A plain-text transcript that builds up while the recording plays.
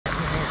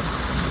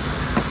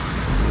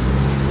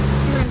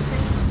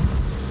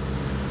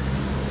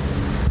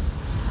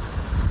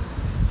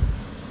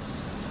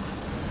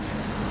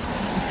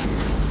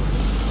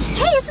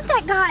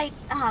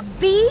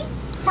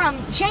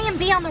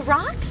J&B on the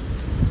rocks?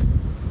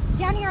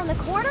 Down here on the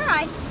corner?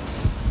 Hey,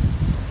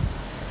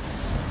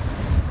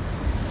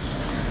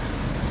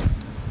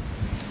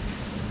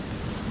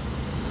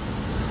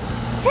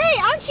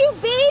 aren't you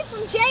B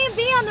from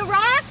J&B on the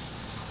rocks?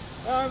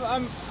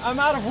 I'm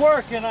out of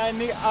work and I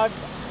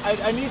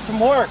need some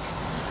work.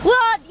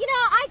 Well, you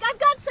know, I got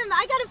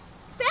a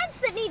fence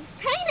that needs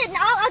painted, and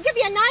I'll give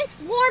you a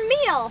nice warm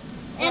meal.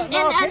 And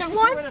no, a see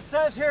warm. what it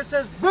says here? It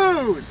says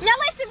booze. Now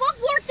listen, we'll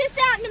work this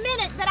out in a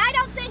minute, but I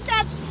don't think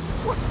that's.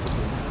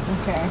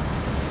 Okay.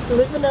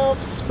 Living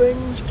off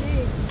sponge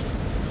cake.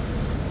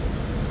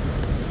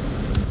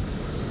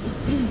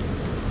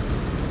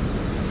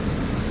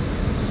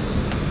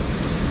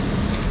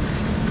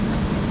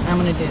 I'm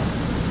gonna do it.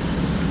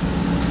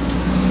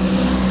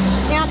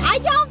 Now, I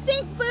don't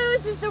think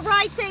booze is the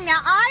right thing. Now,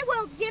 I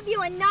will give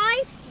you a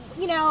nice,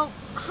 you know,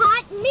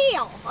 hot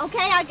meal,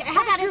 okay? I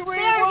got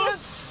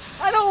asparagus.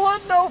 I don't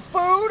want no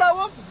food. I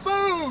want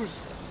booze.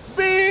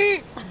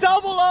 B-O-O-Z-E.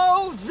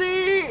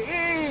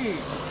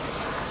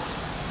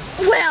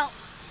 Well,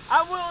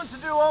 I'm willing to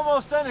do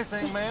almost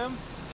anything, ma'am.